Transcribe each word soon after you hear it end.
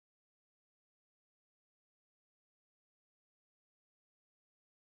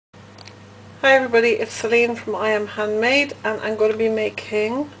Hi everybody, it's Celine from I Am Handmade, and I'm going to be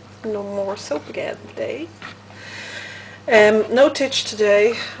making no more soap again today. No Titch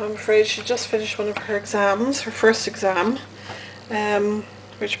today. I'm afraid she just finished one of her exams, her first exam,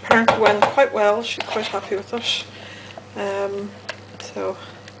 which apparently went quite well. She's quite happy with it. So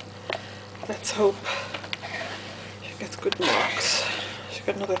let's hope she gets good marks. She's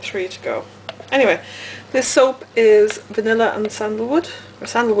got another 3 to go. Anyway, this soap is vanilla and sandalwood, or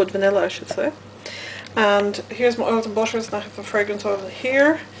sandalwood vanilla I should say. And here's my oils and butters, and I have the fragrance oil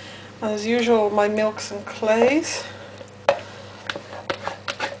here. And as usual, my milks and clays.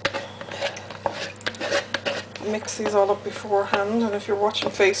 Mix these all up beforehand, and if you're watching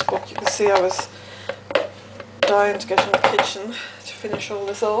Facebook you can see I was dying to get in the kitchen to finish all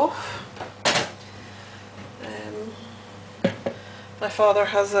this off. My father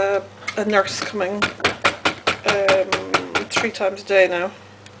has a nurse coming 3 times a day now.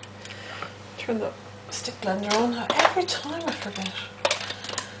 Turn the stick blender on. Every time I forget.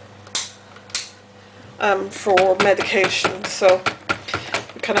 For medication, so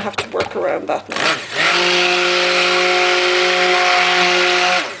we kind of have to work around that now.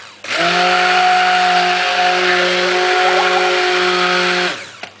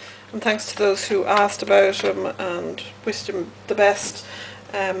 And thanks to those who asked about him and wished him the best.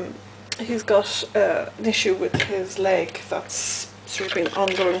 He's got an issue with his leg that's sort of been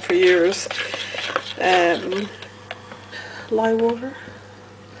ongoing for years. Lye water.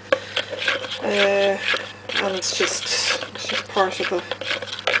 And it's just part of the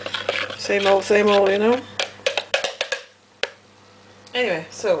same old, you know. Anyway,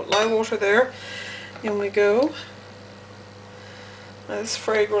 so lye water there. In we go. Now, this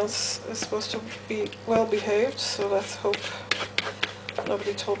fragrance is supposed to be well behaved, so let's hope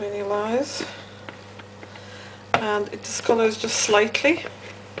nobody told me any lies. And it discolours just slightly.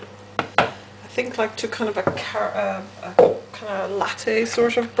 I think like to kind of a kind of latte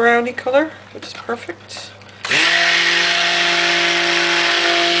sort of brownie colour, which is perfect.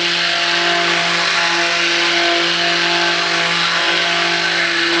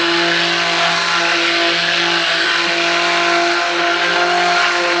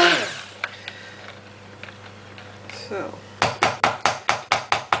 So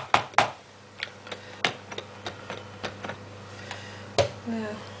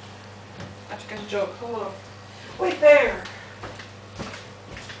now I have to get a jug. Hold on. Wait there.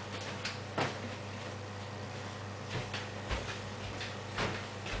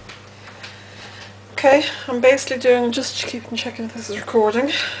 Okay, I'm basically doing, just keeping checking if this is recording.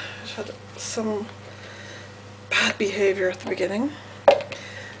 I had some bad behaviour at the beginning.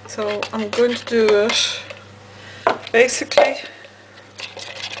 So I'm going to do it basically.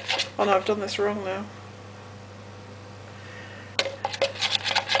 Oh no, I've done this wrong now.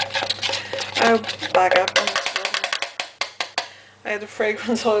 Oh, bag up. I had a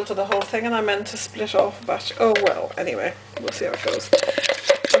fragrance oil to the whole thing and I meant to split off a batch. Oh well, anyway, we'll see how it goes.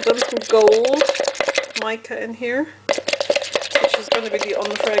 I've done some gold mica in here, which is going to be on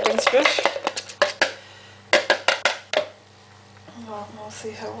the fragrance bit. Well, we'll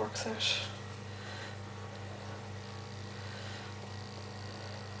see how it works out.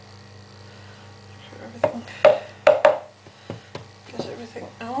 Get everything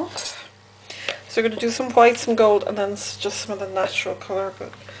out. So we're going to do some white, some gold, and then just some of the natural colour,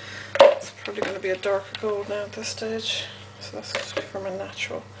 but it's probably going to be a darker gold now at this stage. So that's going to be from a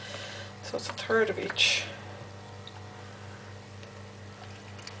natural. So it's 1/3 of each.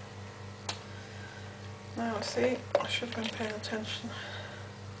 Now see, I should have been paying attention.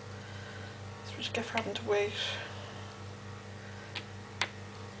 So we just get for having to wait.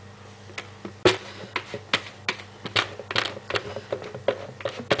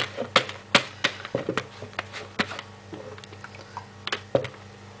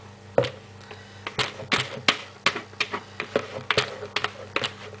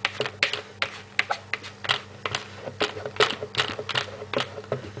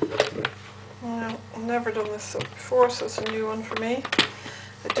 I've never done this soap before, so it's a new one for me.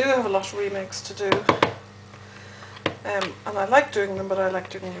 I do have a lot of remakes to do, and I like doing them, but I like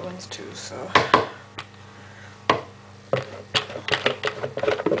doing new ones too, so.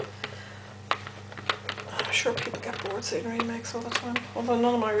 I'm sure people get bored saying remakes all the time, although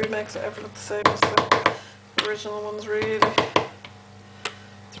none of my remakes ever look the same as the original ones really.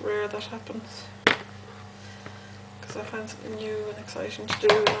 It's rare that happens. Because I find something new and exciting to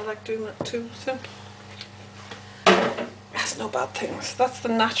do, and I like doing that too, so. That's no bad things. That's the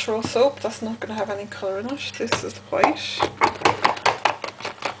natural soap, that's not going to have any colour in it. This is the white.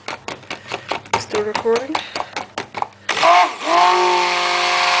 Still recording.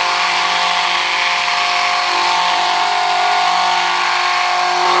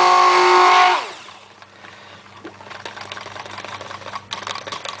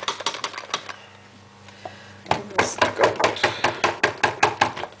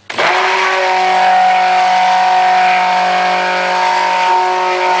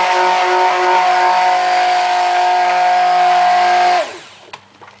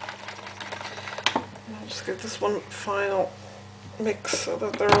 just give this one final mix so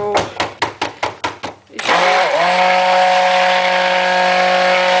that they're all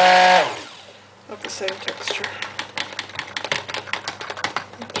of the same texture,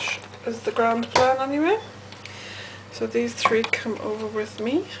 which is the grand plan anyway. So these three come over with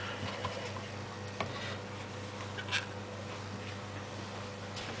me.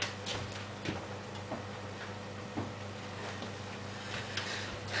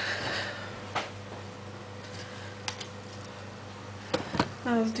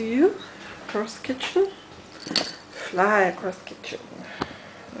 As do you, across the kitchen. Fly across the kitchen.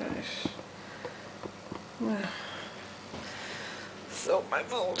 Right. Yeah. So my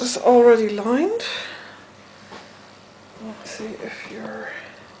mold is already lined. Let's see if you're...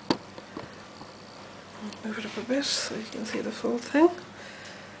 move it up a bit so you can see the full thing.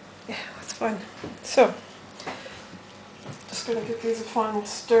 Yeah, that's fine. So, just going to give these a final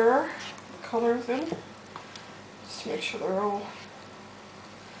stir, the colours in, just to make sure they're all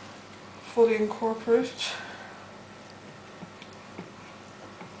fully incorporated.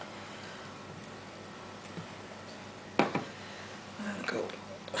 And gold.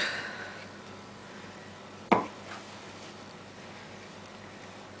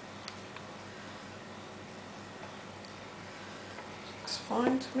 Looks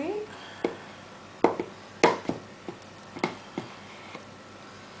fine to me.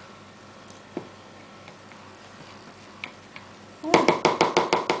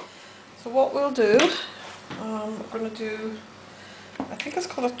 So what we'll do, we're going to do, I think it's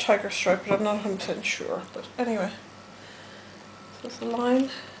called a tiger stripe, but I'm not 100% sure. But anyway, so it's a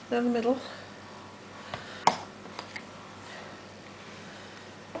line down the middle,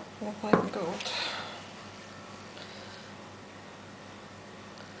 and white and gold.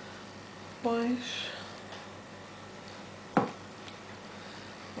 White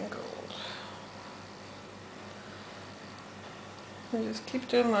and gold. And just keep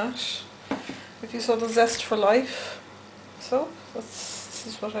doing that. If you saw the Zest for Life soap, this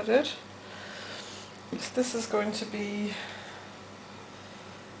is what I did. So this is going to be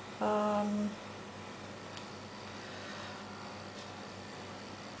I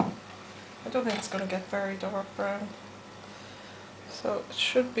don't think it's going to get very dark brown, so it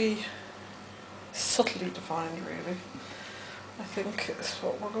should be subtly defined, really, I think is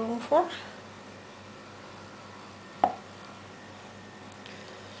what we're going for.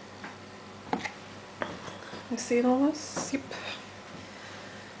 You seeing all this? Yep.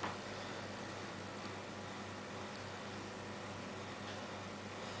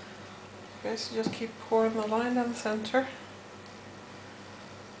 Okay, so just keep pouring the line down the centre.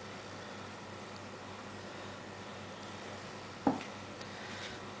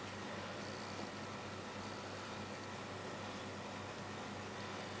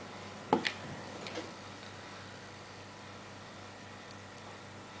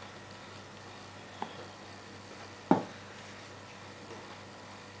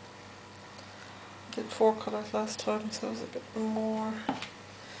 Did 4 colours last time, so it was a bit more,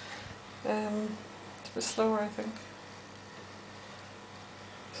 it's a bit slower, I think.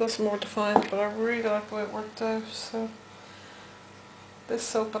 So it's more defined, but I really like the way it worked out. So this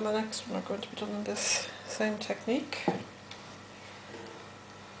soap and the next one are going to be done in this same technique.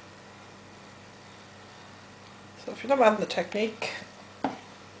 So if you're not having the technique,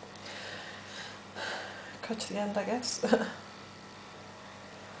 cut to the end, I guess.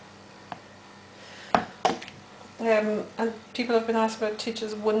 And people have been asking about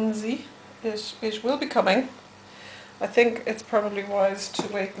Teacher's onesie. It will be coming. I think it's probably wise to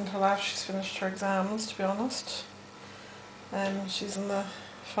wait until after she's finished her exams, to be honest. She's in the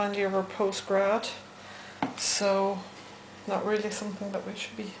final year of her post-grad, so not really something that we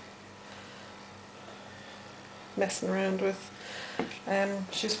should be messing around with.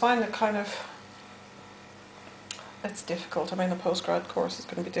 She's finding it kind of, it's difficult. I mean, the post-grad course is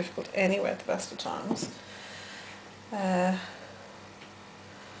going to be difficult anyway at the best of times. But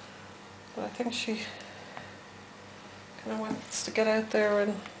I think she kind of wants to get out there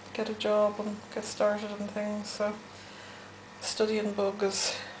and get a job and get started and things, so studying bug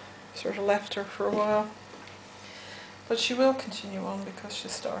has sort of left her for a while. But she will continue on because she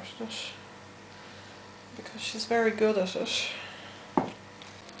started it, because she's very good at it.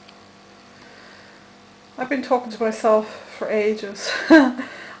 I've been talking to myself for ages.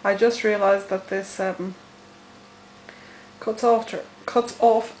 I just realised that this cuts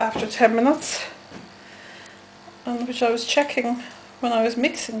off after 10 minutes, and which I was checking when I was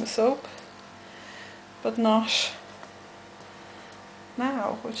mixing the soap, but not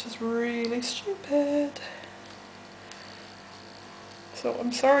now, which is really stupid. So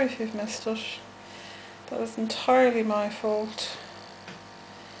I'm sorry if you've missed it. That is entirely my fault.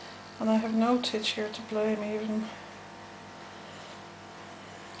 And I have no titch here to blame even.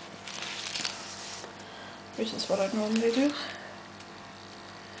 Which is what I normally do.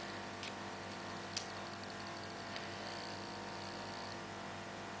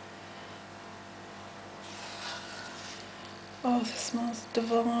 Oh, this smells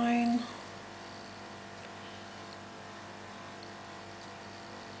divine.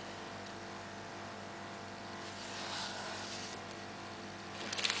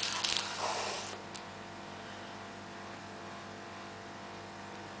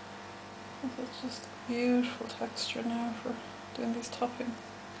 It's just a beautiful texture now for doing these toppings.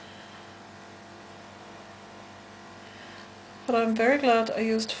 But I'm very glad I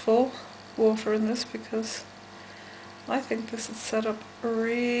used full water in this because I think this is set up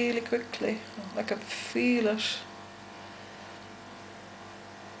really quickly. I can feel it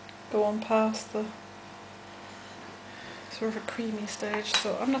going past the sort of a creamy stage,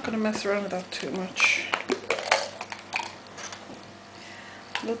 so I'm not going to mess around with that too much.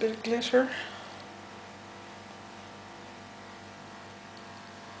 A little bit of glitter.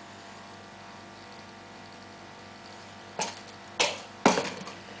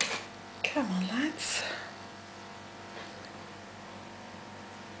 Come on, lads.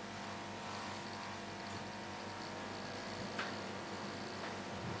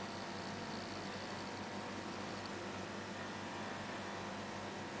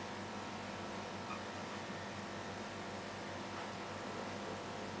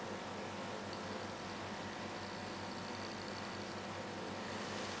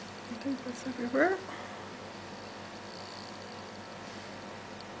 I think that's everywhere.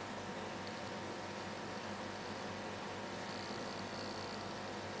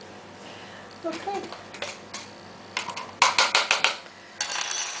 Okay.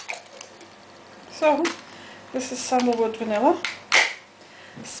 So, this is Sandalwood Vanilla.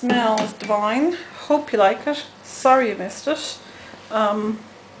 Smells divine. Hope you like it. Sorry you missed it.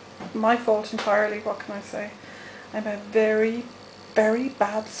 My fault entirely, what can I say? I'm a very, very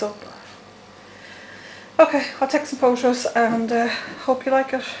bad soaper. Okay, I'll take some photos and hope you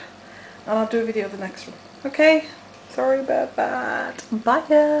like it. And I'll do a video of the next one. Okay? Sorry about that.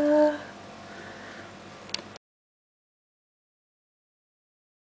 Bye.